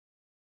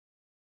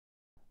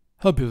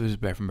Hello people, this is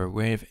Brad from Elliott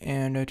Wave,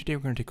 and today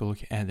we're going to take a look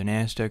at the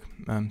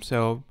NASDAQ.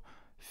 So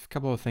a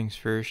couple of things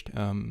first.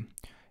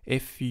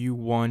 If you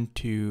want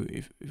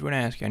to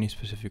ask any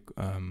specific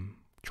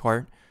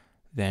chart,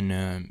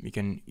 then you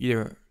can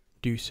either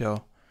do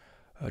so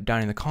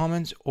down in the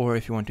comments, or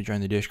if you want to join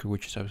the Discord,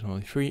 which is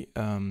absolutely free,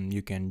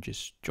 you can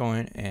just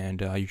join,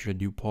 and I usually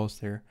do polls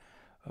there.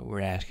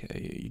 We're asking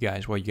you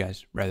guys what you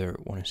guys rather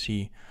want to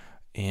see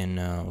in,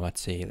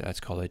 let's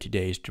call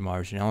it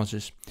tomorrow's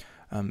analysis.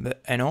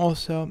 And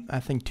also, I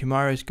think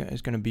tomorrow is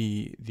going to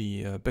be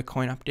the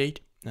Bitcoin update,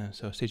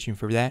 so stay tuned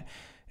for that.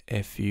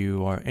 If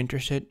you are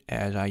interested,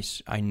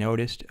 as I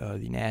noticed,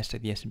 the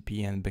NASDAQ, the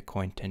S&P, and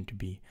Bitcoin tend to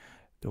be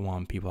the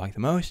one people like the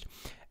most.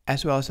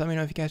 As well as let me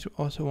know if you guys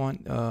also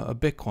want a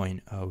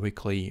Bitcoin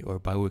weekly or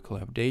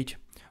bi-weekly update.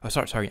 Oh,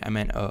 sorry, I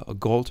meant a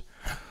gold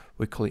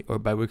weekly or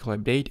bi-weekly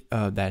update.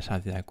 That's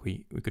something that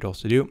we could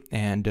also do.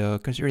 And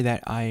consider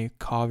that I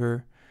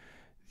cover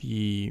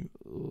the,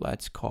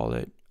 let's call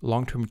it,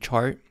 long-term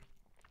chart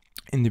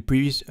in the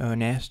previous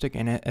NASDAQ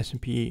and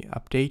S&P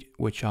update,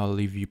 which I'll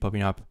leave you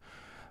popping up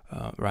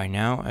right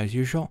now as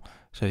usual.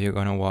 So if you're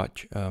going to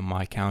watch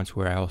my accounts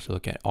where I also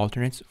look at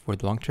alternates for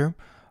the long term,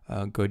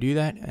 go do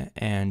that.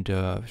 And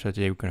so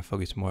today we're going to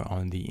focus more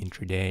on the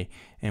intraday,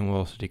 and we'll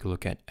also take a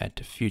look at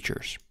the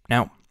futures.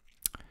 Now,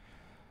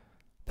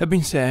 that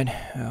being said,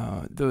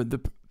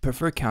 the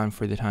preferred account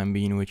for the time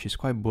being, which is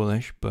quite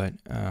bullish, but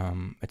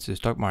it's the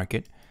stock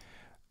market.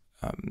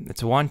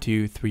 It's a 1,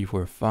 2, 3,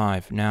 4,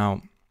 5.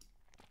 Now,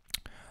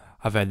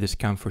 I've had this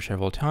account for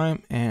several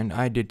times, and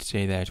I did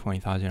say that at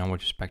 20,000 I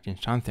was expecting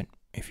something.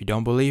 If you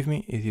don't believe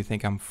me, if you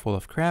think I'm full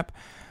of crap,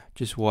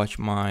 just watch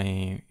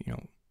my,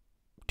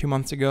 2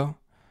 months ago,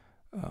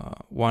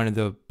 one of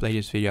the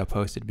latest video I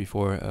posted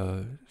before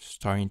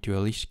starting to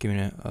at least give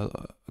it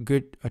a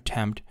good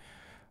attempt,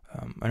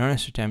 an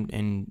honest attempt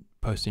in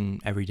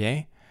posting every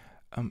day.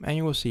 And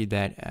you will see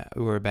that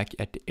we were back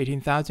at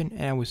 18,000,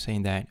 and I was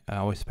saying that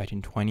I was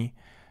expecting 20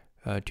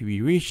 to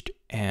be reached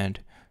and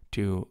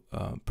to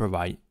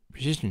provide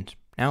resistance.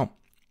 Now,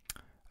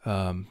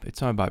 it's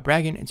not about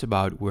bragging, it's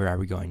about where are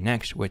we going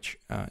next, which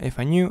if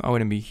I knew, I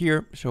wouldn't be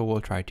here, so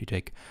we'll try to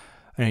take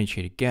an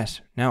educated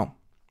guess. Now,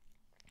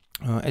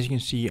 as you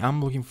can see,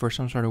 I'm looking for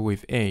some sort of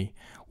wave A,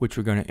 which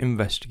we're going to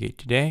investigate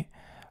today.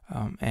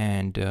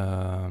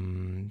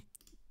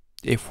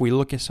 If we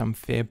look at some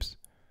fibs,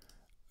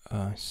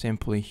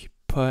 simply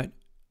put,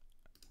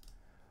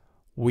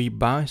 we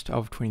bounced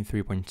off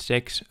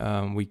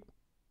 23.6.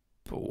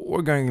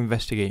 We're going to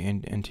investigate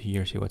into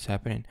here, see what's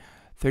happening.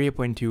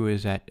 38.2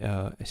 is at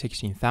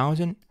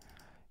 16,000,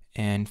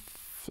 and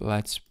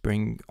let's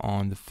bring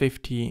on the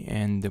 50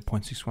 and the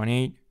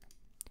 0.618.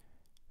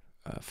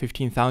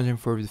 15,000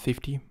 for the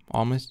 50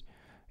 almost,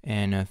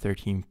 and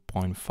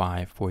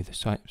 13.5 for the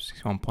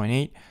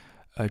 61.8.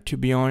 To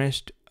be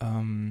honest,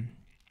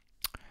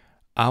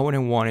 I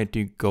wouldn't want it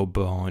to go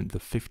beyond the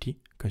 50,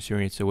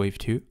 considering it's a wave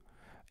 2.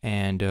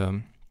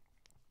 And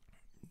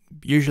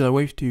usually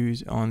wave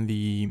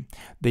 2s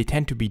they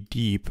tend to be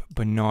deep,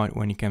 but not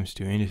when it comes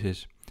to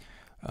indices.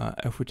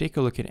 If we take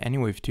a look at any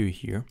wave 2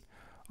 here,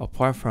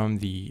 apart from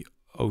the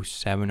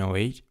 07,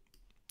 08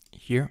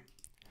 here,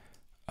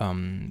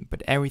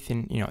 but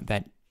everything,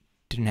 that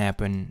didn't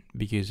happen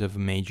because of a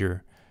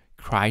major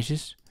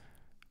crisis.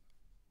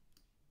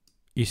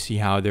 You see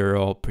how they're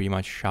all pretty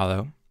much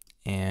shallow,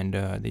 and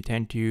they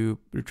tend to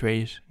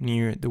retrace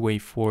near the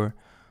wave 4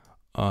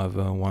 of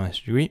 1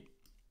 degree.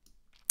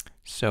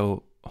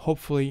 So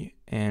hopefully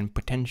and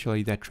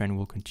potentially that trend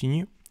will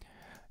continue,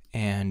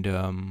 and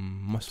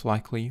most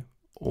likely,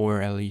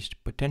 or at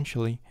least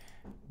potentially,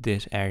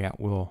 this area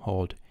will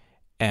hold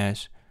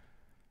as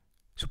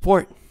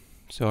support,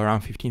 so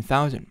around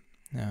 15,000.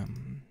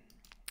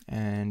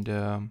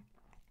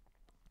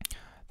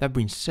 That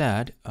being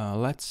said,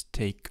 let's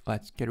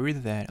get rid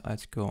of that.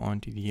 Let's go on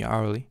to the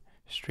hourly,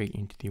 straight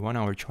into the 1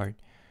 hour chart.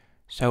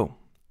 So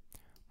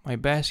my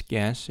best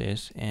guess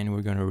is, and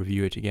we're going to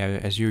review it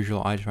together as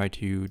usual, I try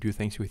to do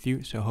things with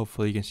you, so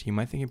hopefully you can see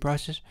my thinking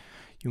process.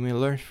 You may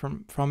learn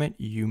from it.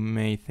 You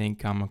may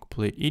think I'm a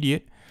complete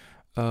idiot,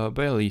 but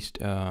at least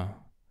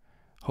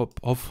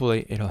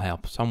hopefully it'll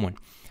help someone.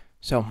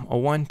 So a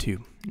 1,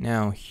 2.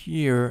 Now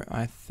here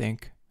I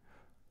think,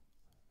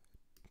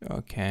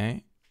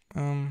 okay,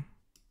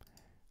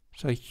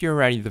 so here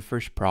already the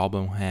first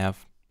problem we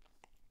have.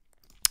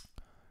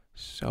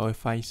 So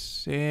if I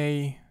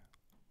say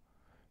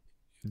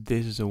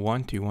this is a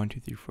 1, 2, 1, 2,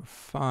 3, 4,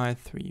 5,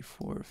 3,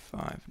 4,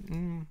 5,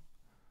 it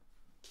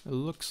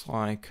looks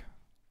like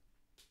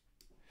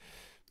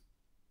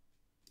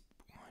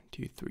 1,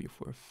 2, 3,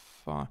 4,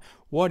 5.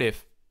 What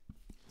if?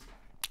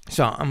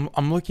 So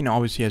I'm looking,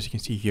 obviously, as you can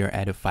see here,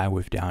 at a 5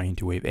 wave down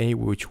into wave A,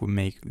 which would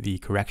make the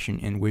correction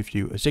in wave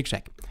 2 a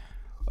zigzag.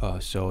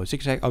 So a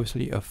zigzag,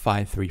 obviously a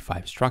 5, 3,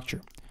 5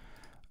 structure.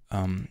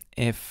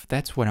 If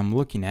that's what I'm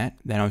looking at,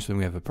 then obviously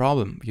we have a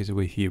problem, because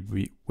wave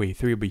 3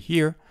 will be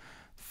here,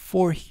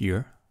 4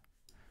 here,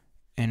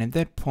 and at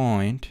that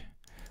point,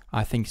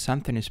 I think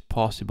something is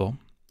possible,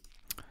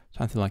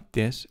 something like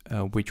this,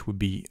 which would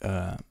be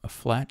a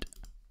flat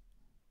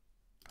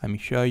Let me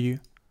show you.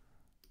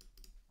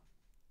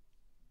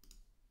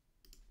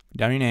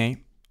 Down in A,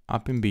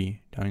 up in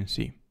B, down in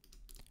C.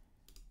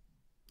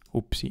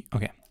 Oopsie,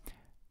 okay.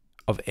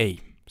 Of A.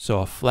 So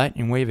a flat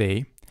in wave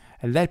A.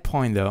 At that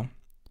point though,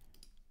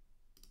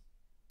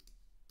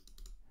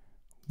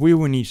 we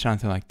will need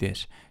something like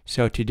this.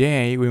 So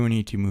today we will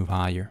need to move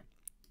higher.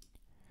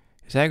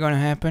 Is that going to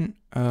happen?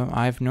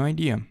 I have no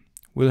idea.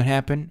 Will it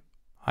happen?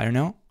 I don't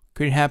know.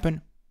 Could it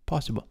happen?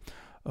 Possible.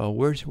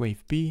 Where's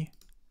wave B?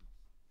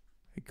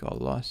 It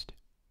got lost.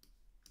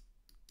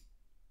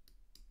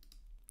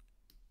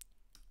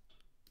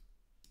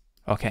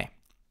 Okay.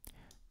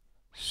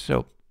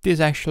 So this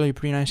is actually a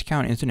pretty nice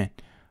count, isn't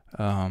it?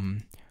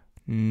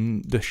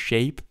 The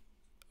shape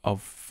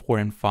of 4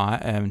 and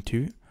 5 and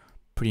 2,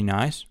 pretty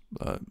nice.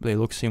 They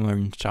look similar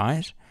in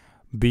size.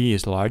 B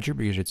is larger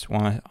because it's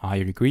one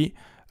higher degree.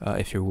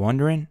 If you're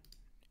wondering,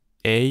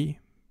 A,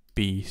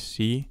 B,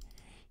 C.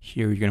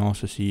 Here you can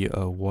also see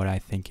what I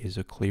think is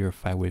a clear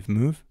 5-wave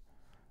move.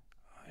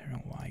 I don't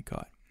know why I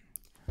got.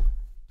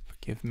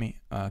 Forgive me.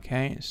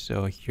 Okay,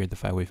 so here the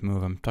 5-wave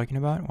move I'm talking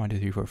about. 1, 2,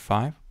 3, 4,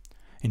 5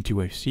 into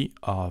wave C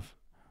of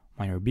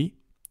minor B.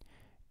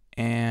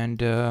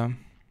 And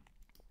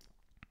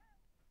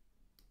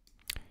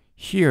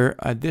here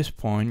at this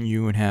point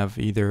you would have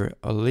either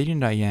a leading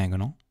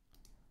diagonal,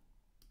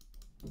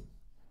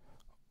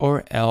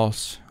 or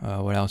else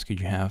what else could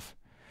you have?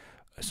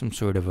 Some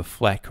sort of a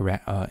flat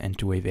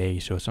into wave A,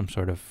 so some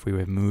sort of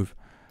free-wave move,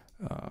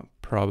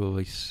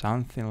 probably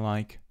something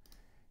like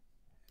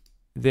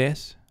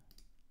this.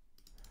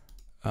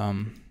 I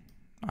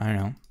don't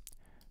know,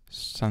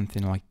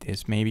 something like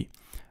this maybe.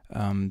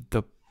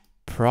 The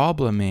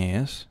problem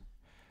is,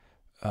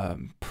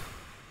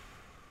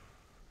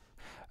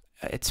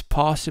 it's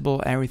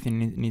possible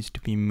everything needs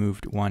to be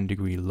moved 1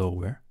 degree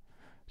lower.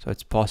 So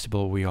it's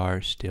possible we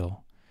are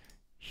still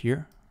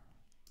here,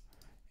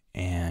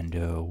 and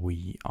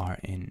we are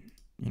in,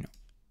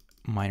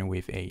 minor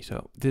wave A.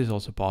 So this is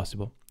also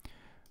possible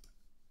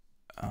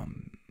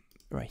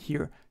right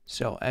here.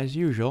 So as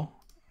usual,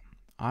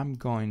 I'm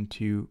going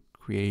to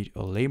create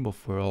a label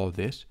for all of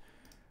this,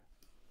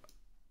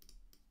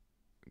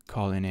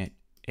 calling it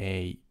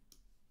a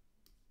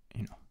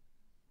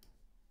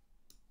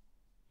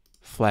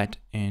flat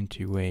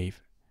into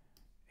wave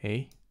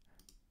A.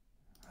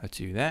 Let's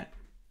do that.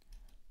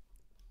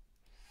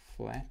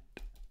 Flat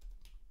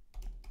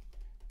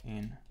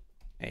in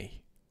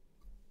A.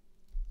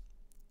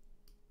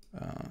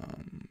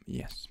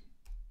 Yes.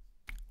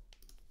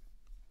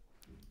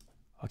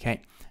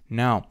 Okay.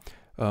 Now,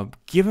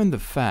 given the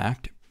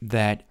fact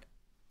that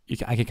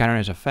I can count it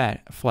as a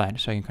flat,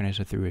 so I can count it as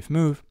a 3-wave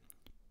move,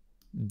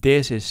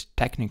 this is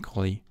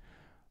technically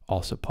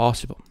also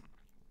possible.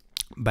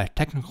 But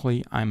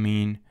technically, I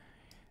mean,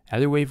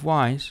 Elliott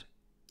wave-wise,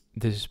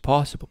 this is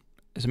possible.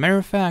 As a matter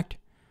of fact,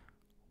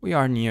 we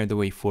are near the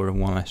wave 4 of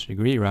 1 less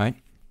degree, right?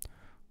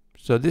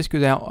 So this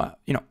could,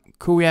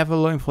 could we have a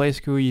low in place?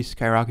 Could we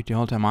skyrocket to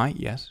all-time high?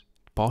 Yes,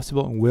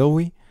 possible. Will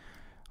we?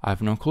 I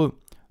have no clue.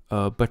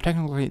 But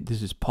technically,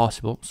 this is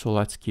possible. So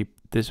let's keep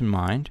this in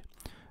mind.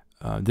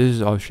 This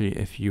is obviously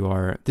this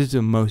is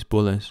the most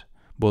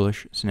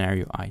bullish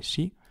scenario I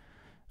see.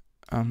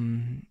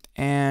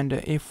 And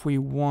if we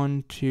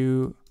want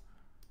to,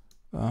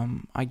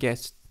 I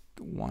guess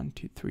 1,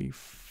 2, 3,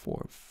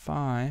 4,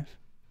 5,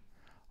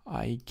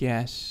 I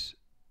guess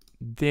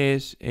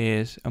this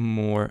is a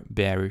more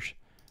bearish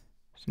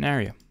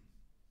scenario.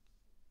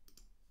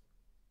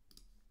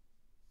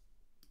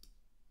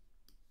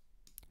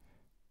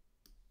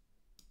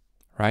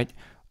 Right?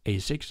 A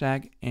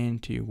zigzag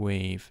into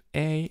wave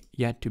A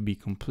yet to be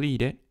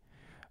completed.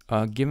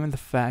 Given the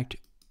fact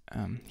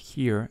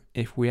here,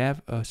 if we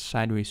have a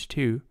sideways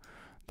 2,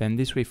 then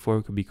this wave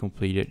 4 could be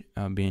completed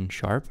being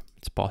sharp.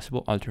 It's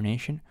possible.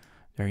 Alternation.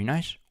 Very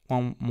nice.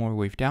 One more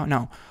wave down.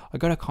 Now, I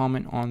got a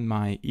comment on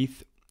my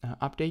ETH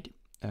update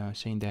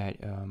saying that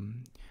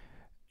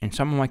in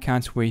some of my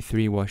counts, wave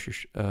 3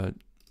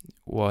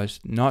 was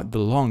not the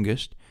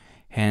longest.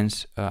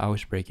 Hence, I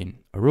was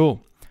breaking a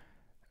rule.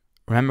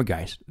 Remember,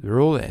 guys, the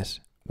rule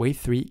is wave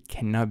 3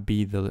 cannot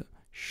be the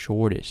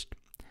shortest.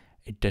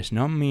 It does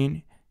not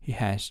mean it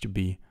has to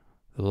be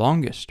the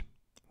longest,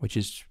 which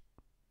is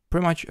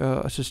pretty much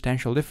a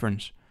substantial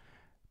difference.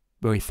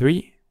 Wave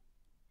 3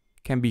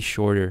 can be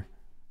shorter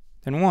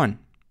than 1,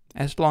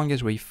 as long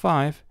as wave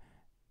 5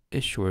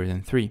 is shorter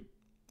than 3.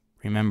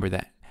 Remember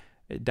that.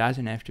 It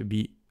doesn't have to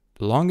be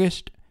the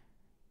longest,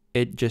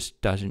 it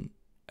just doesn't,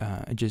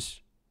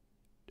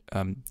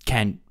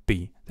 can't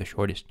be the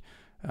shortest.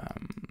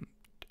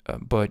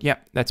 But yeah,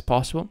 that's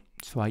possible.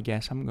 So I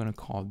guess I'm gonna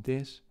call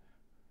this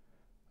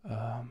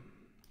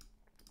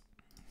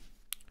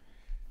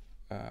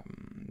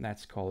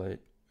let's call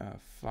it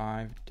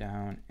 5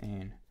 down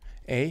in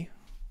A.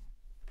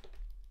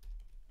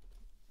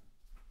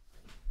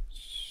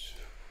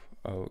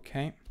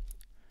 Okay,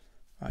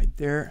 right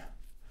there.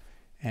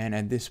 And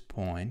at this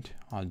point,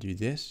 I'll do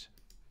this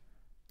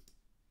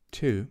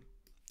 2.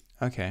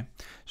 Okay,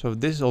 so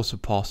this is also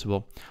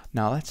possible.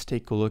 Now let's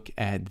take a look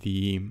at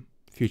the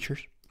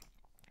futures.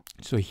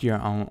 So here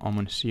I'm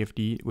on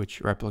CFD,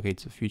 which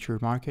replicates the future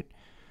market.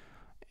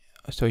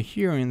 So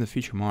here in the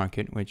future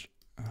market, which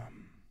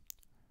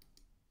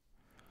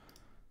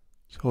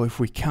so if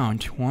we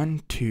count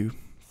 1, 2,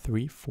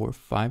 3, 4,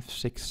 5,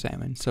 6,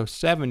 7. So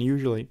 7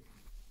 usually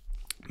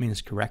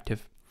means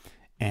corrective,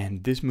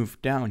 and this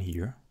move down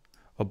here.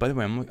 Oh, by the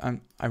way,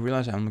 I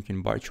realize I'm looking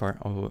at bar chart.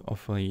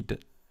 Hopefully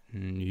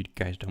you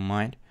guys don't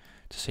mind.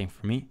 It's the same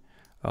for me.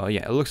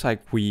 Yeah, it looks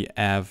like we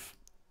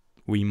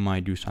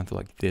might do something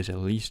like this at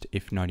least,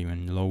 if not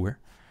even lower.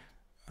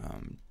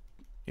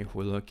 If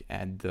we look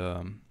at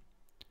the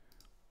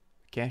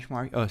cash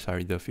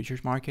market, the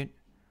futures market,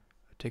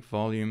 take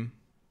volume.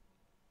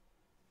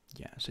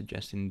 Yeah,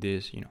 suggesting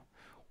this,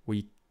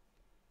 we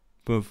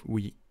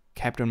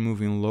kept on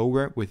moving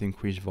lower with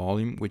increased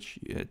volume, which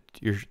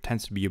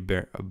tends to be a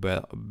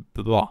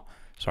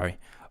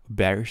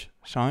bearish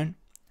sign.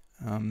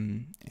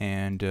 The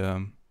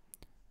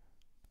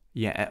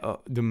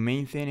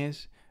main thing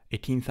is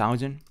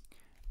 18,000.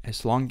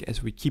 As long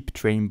as we keep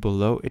trading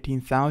below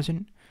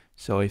 18,000,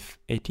 so if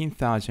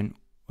 18,000,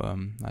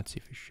 let's see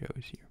if it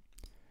shows here.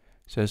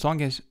 So as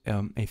long as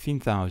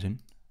 18,000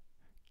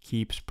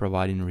 keeps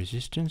providing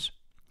resistance,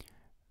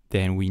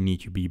 then we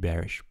need to be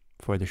bearish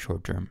for the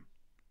short term.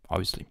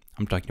 Obviously,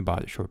 I'm talking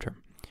about the short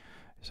term.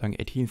 So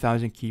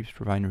 18,000 keeps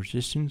providing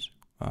resistance,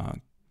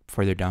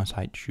 further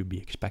downside should be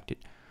expected.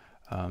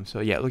 So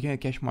yeah, looking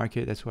at cash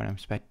market, that's what I'm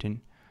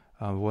expecting.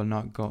 We'll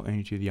not go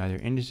into the other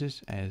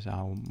indices, as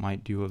I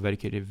might do a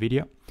dedicated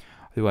video.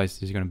 Otherwise,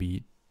 this is going to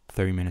be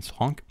 30 minutes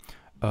long.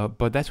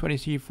 But that's what I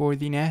see for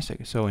the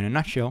NASDAQ. So in a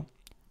nutshell,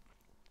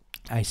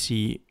 I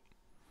see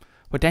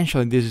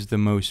potentially this is the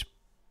most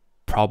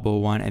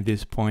probable one at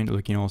this point,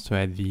 looking also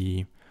at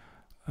the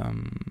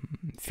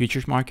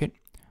futures market.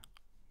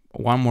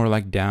 One more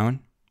leg down,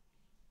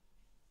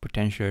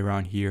 potentially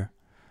around here,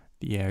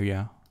 the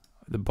area,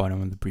 the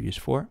bottom of the previous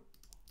 4,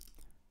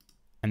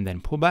 and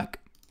then pull back,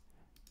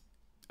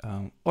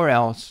 or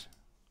else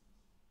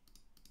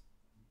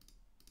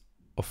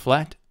a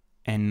flat,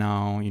 and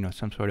now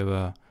some sort of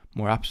a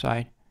more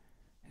upside,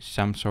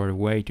 some sort of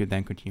way to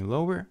then continue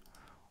lower,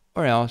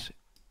 or else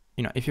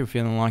if you're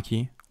feeling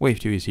lucky, wave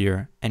 2 is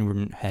here and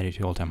we're headed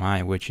to all-time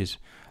high, which is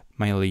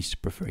my least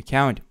preferred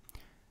count.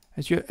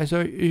 As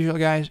usual,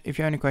 guys, if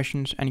you have any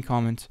questions, any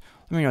comments,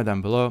 let me know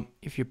down below.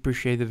 If you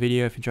appreciate the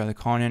video, if you enjoy the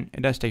content,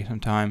 it does take some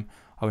time.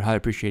 I would highly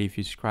appreciate it if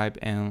you subscribe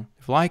and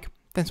leave a like.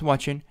 Thanks for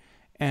watching,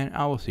 and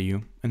I will see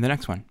you in the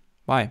next one.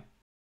 Bye.